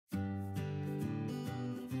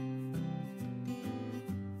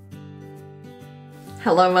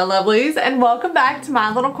Hello my lovelies, and welcome back to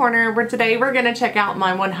my little corner where today we're going to check out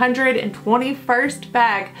my 121st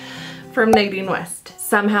bag from Nadine West.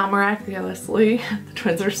 Somehow miraculously the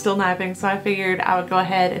twins are still napping, so I figured I would go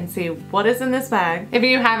ahead and see what is in this bag. If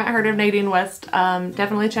you haven't heard of Nadine West,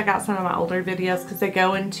 definitely check out some of my older videos because they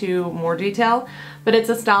go into more detail, but it's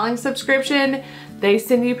a styling subscription. They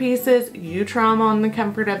send you pieces, you try them on the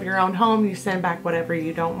comfort of your own home, you send back whatever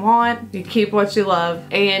you don't want, you keep what you love,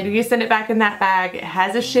 and you send it back in that bag. It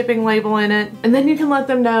has a shipping label in it, and then you can let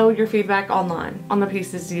them know your feedback online on the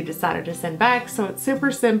pieces you decided to send back. So it's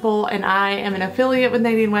super simple, and I am an affiliate with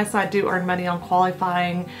Nadine West, so I do earn money on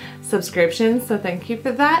qualifying subscriptions, so thank you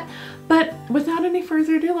for that. But without any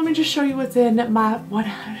further ado, let me just show you what's in my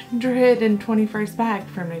 121st bag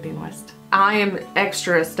from Nadine West. I am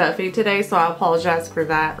extra stuffy today, so I apologize for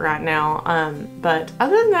that right now. But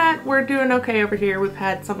other than that, we're doing okay over here. We've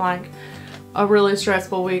had a really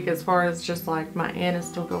stressful week as far as just like my aunt is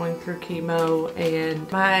still going through chemo, and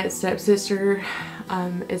my stepsister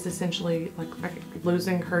is essentially like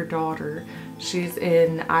losing her daughter. She's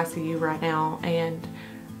in ICU right now, and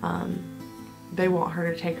they want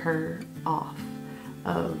her to take her off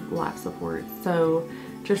of life support. So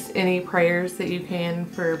just any prayers that you can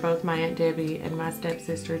for both my Aunt Debbie and my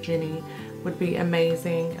stepsister Jenny would be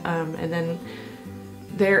amazing. And then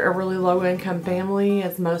they're a really low income family,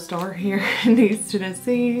 as most are here in East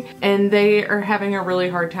Tennessee, and they are having a really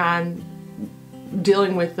hard time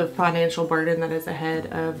dealing with the financial burden that is ahead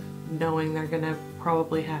of knowing they're gonna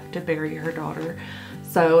probably have to bury her daughter.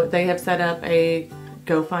 So they have set up a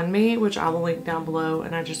GoFundMe, which I will link down below,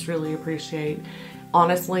 and I just really appreciate.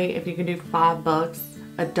 Honestly, if you can do $5,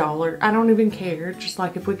 $1, I don't even care. Just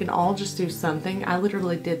like if we can all just do something. I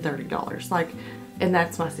literally did $30, like, and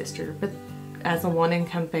that's my sister, but as a one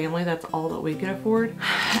income family, that's all that we can afford.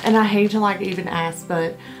 And I hate to like even ask,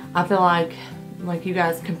 but I feel like you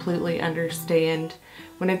guys completely understand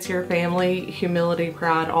when it's your family, humility,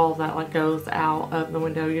 pride, all of that like goes out of the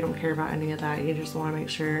window. You don't care about any of that. You just want to make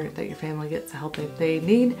sure that your family gets the help that they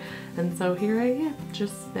need. And so here I am,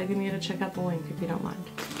 just begging you to check out the link if you don't mind.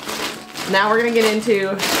 Now we're gonna get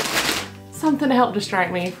into something to help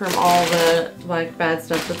distract me from all the like bad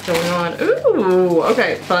stuff that's going on. Ooh,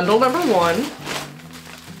 okay, bundle number one.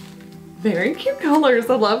 Very cute colors,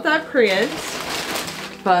 I love that print.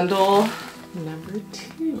 Bundle number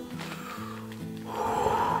two.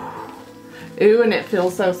 Ooh, and it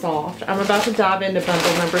feels so soft. I'm about to dive into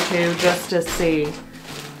bundle number two just to see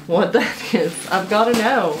what that is. I've got to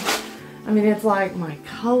know. I mean, it's like my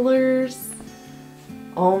colors.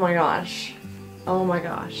 Oh my gosh. Oh my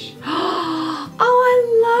gosh. Oh,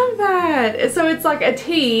 I love that. So it's like a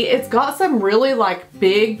tee. It's got some really like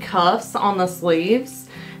big cuffs on the sleeves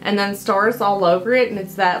and then stars all over it, and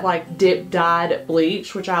it's that like dip dyed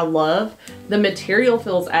bleach, which I love. The material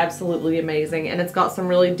feels absolutely amazing, and it's got some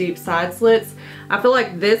really deep side slits. I feel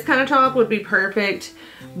like this kind of top would be perfect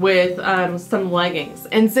with some leggings.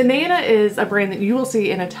 And Zenana is a brand that you will see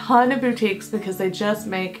in a ton of boutiques because they just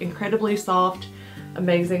make incredibly soft,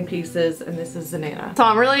 amazing pieces, and this is Zenana. So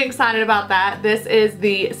I'm really excited about that. This is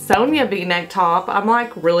the Sonia V-neck top. I'm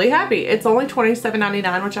like really happy. It's only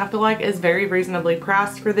 $27.99, which I feel like is very reasonably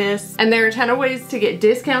priced for this. And there are a ton of ways to get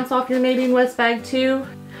discounts off your Nadine West bag too.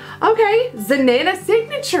 Okay, Zenana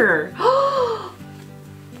signature.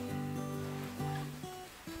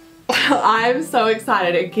 I'm so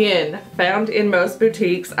excited. Again, found in most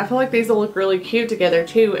boutiques. I feel like these will look really cute together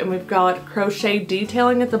too, and we've got crochet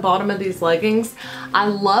detailing at the bottom of these leggings. I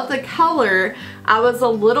love the color. I was a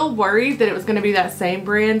little worried that it was going to be that same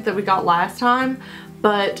brand that we got last time,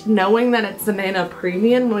 but knowing that it's Zenana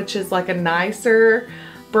Premium, which is like a nicer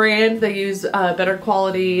brand, they use better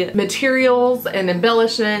quality materials and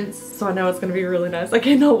embellishments, so I know it's gonna be really nice. I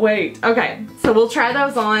cannot wait. Okay, so we'll try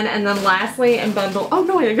those on, and then lastly in bundle, oh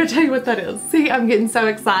no, I gotta tell you what that is. See, I'm getting so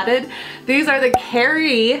excited. These are the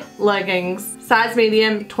Carrie leggings, size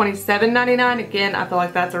medium, $27.99. Again, I feel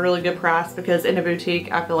like that's a really good price because in a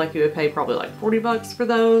boutique, I feel like you would pay probably like 40 bucks for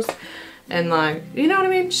those. And like, you know what I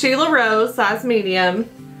mean? Sheila Rose, size medium.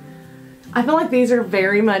 I feel like these are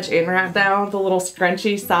very much in right now, the little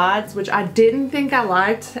scrunchy sides, which I didn't think I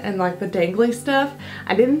liked, and like the dangly stuff.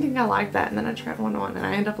 I didn't think I liked that, and then I tried one on and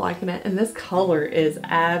I ended up liking it. And this color is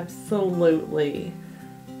absolutely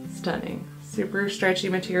stunning. Super stretchy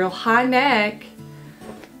material, high neck,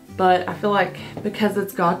 but I feel like because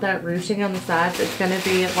it's got that ruching on the sides, it's gonna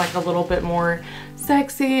be like a little bit more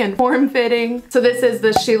sexy and form-fitting. So this is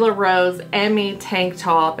the Sheila Rose Emmy tank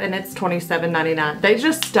top, and it's $27.99. They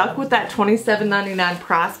just stuck with that $27.99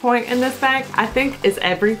 price point in this bag. I think is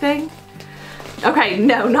everything. Okay,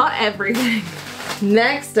 no, not everything.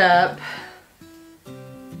 Next up,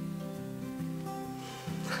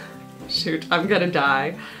 Shoot, I'm gonna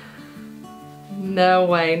die. No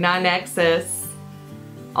way, Ninexus.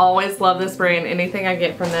 Always love this brand. Anything I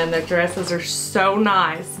get from them, their dresses are so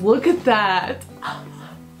nice. Look at that.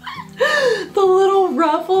 The little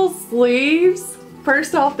ruffle sleeves.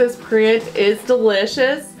 First off, this print is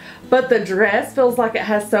delicious, but the dress feels like it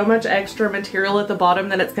has so much extra material at the bottom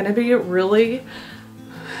that it's gonna be really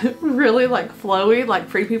like flowy, like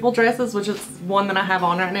Free People dresses, which is one that I have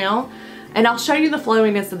on right now. And I'll show you the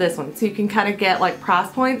flowiness of this one so you can kind of get like price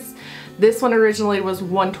points. This one originally was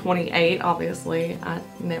 $128. Obviously, I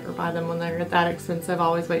never buy them when they're that expensive. I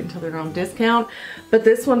always wait until they're on discount. But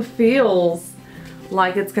this one feels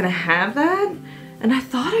like it's gonna have that. And I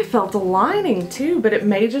thought I felt a lining too, but it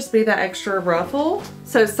may just be that extra ruffle.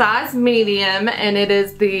 So size medium, and it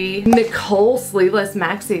is the Nicole sleeveless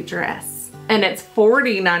maxi dress. And it's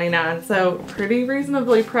 $40.99, so pretty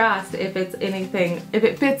reasonably priced if it's anything, if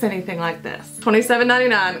it fits anything like this.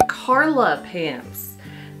 $27.99 Carla pants.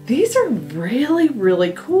 These are really,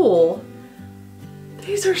 really cool.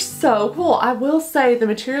 These are so cool. I will say the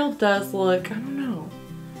material does look, I don't know,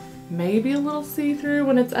 maybe a little see-through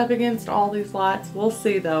when it's up against all these lights. We'll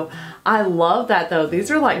see though. I love that though. These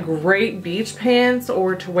are like great beach pants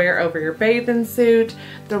or to wear over your bathing suit.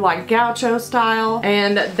 They're like gaucho style,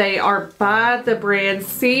 and they are by the brand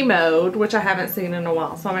C Mode, which I haven't seen in a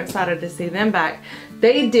while, so I'm excited to see them back.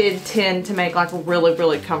 They did tend to make like really,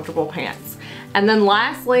 really comfortable pants. And then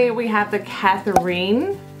lastly, we have the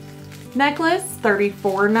Catherine necklace,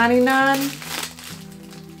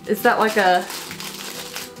 $34.99. Is that like a,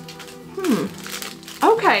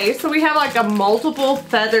 okay, so we have like a multiple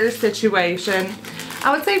feather situation.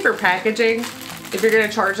 I would say for packaging, if you're gonna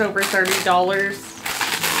charge over $30,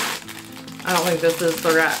 I don't think this is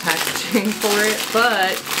the right packaging for it,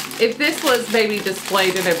 but if this was maybe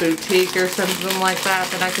displayed in a boutique or something like that,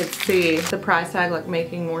 then I could see the price tag like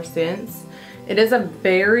making more sense. It is a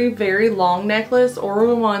very, very long necklace,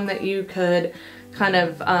 or one that you could kind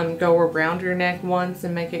of go around your neck once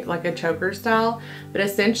and make it like a choker style. But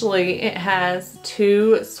essentially it has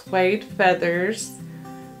two suede feathers,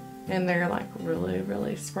 and they're like really,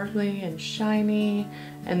 really sparkly and shiny,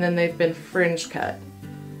 and then they've been fringe cut,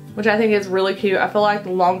 which I think is really cute. I feel like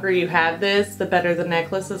the longer you have this, the better the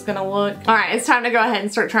necklace is gonna look. All right, it's time to go ahead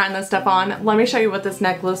and start trying this stuff on. Let me show you what this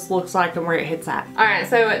necklace looks like and where it hits at. All right,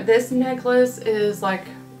 so this necklace is like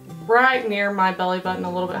right near my belly button,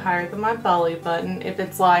 a little bit higher than my belly button if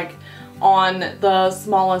it's like on the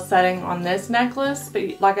smallest setting on this necklace.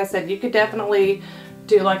 But like I said, you could definitely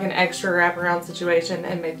do like an extra wraparound situation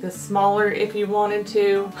and make this smaller if you wanted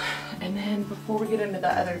to. And then before we get into the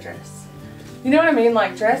other dress, you know what I mean?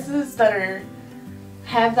 Like dresses that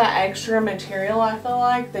have that extra material, I feel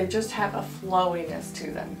like they just have a flowiness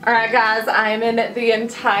to them. All right guys, I'm in the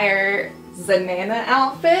entire Zanana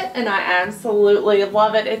outfit and I absolutely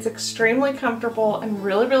love it. It's extremely comfortable and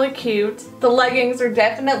really, really cute. The leggings are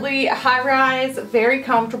definitely high rise, very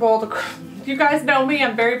comfortable. You guys know me,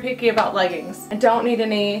 I'm very picky about leggings. I don't need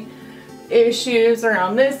any issues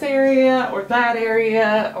around this area or that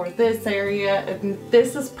area or this area.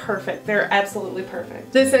 This is perfect. They're absolutely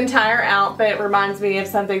perfect. This entire outfit reminds me of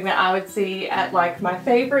something that I would see at like my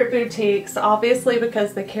favorite boutiques, obviously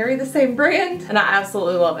because they carry the same brand, and I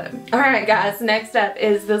absolutely love it. All right guys, next up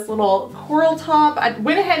is this little coral top. I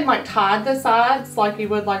went ahead and like tied the sides like you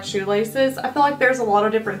would like shoelaces. I feel like there's a lot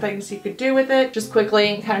of different things you could do with it. Just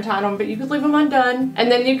quickly kind of tie them, but you could leave them undone. And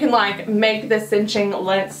then you can like make the cinching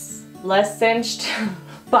less cinched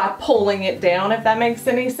by pulling it down, if that makes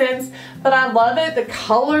any sense. But I love it. The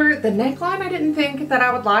color, the neckline I didn't think that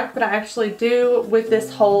I would like, but I actually do with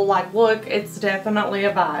this whole like look. It's definitely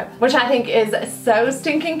a vibe, which I think is so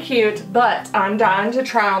stinking cute. But I'm dying to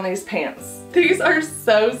try on these pants. These are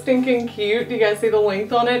so stinking cute. Do you guys see the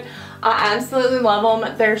length on it? I absolutely love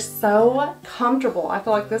them. They're so comfortable. I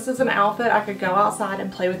feel like this is an outfit I could go outside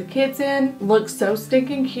and play with the kids in. Look so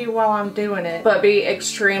stinking cute while I'm doing it, but be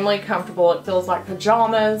extremely comfortable. It feels like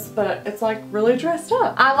pajamas, but it's like really dressed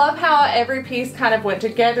up. I love how every piece kind of went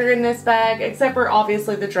together in this bag, except for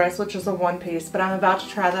obviously the dress, which is a one piece, but I'm about to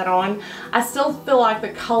try that on. I still feel like the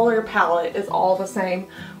color palette is all the same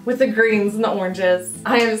with the greens and the oranges.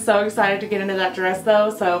 I am so excited to get into that dress though,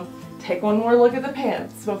 so take one more look at the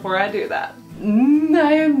pants before I do that.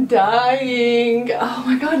 I am dying. Oh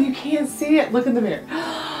my god, you can't see it. Look in the mirror.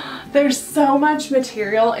 There's so much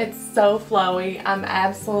material. It's so flowy. I'm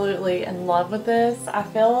absolutely in love with this. I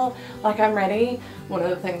feel like I'm ready. One of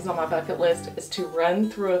the things on my bucket list is to run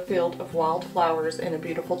through a field of wildflowers in a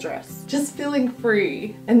beautiful dress. Just feeling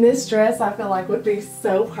free. And this dress I feel like would be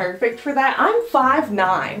so perfect for that. I'm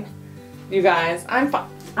 5'9". You guys, I'm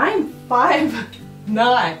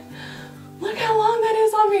 5'9". Look how long that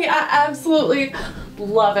is on me. I absolutely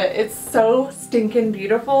love it. It's so stinking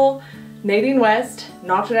beautiful. Nadine West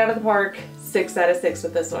knocked it out of the park. 6 out of 6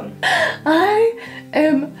 with this one. I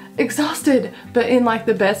am exhausted, but in like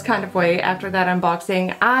the best kind of way after that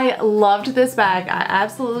unboxing. I loved this bag. I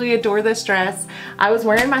absolutely adore this dress. I was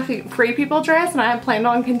wearing my Free People dress and I had planned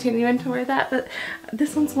on continuing to wear that, but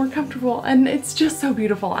this one's more comfortable and it's just so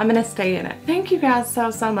beautiful. I'm gonna stay in it. Thank you guys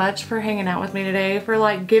so much for hanging out with me today, for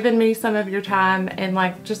like giving me some of your time and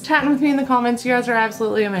like just chatting with me in the comments. You guys are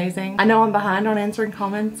absolutely amazing. I know I'm behind on answering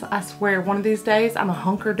comments. I swear one of these days I'm gonna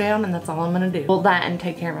hunker down and that's all I'm gonna do. Well, that and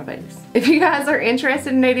take care of my babies. If you guys are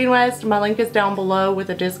interested in Nadine West, my link is down below with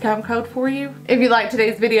a discount code for you. If you liked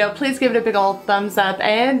today's video, please give it a big old thumbs up,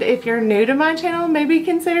 and if you're new to my channel, maybe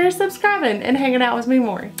consider subscribing and hanging out with me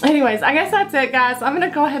more. Anyways, I guess that's it, guys. I'm gonna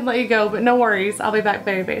go ahead and let you go, but no worries, I'll be back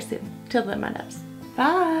very soon. Till then, my loves.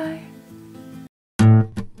 Bye.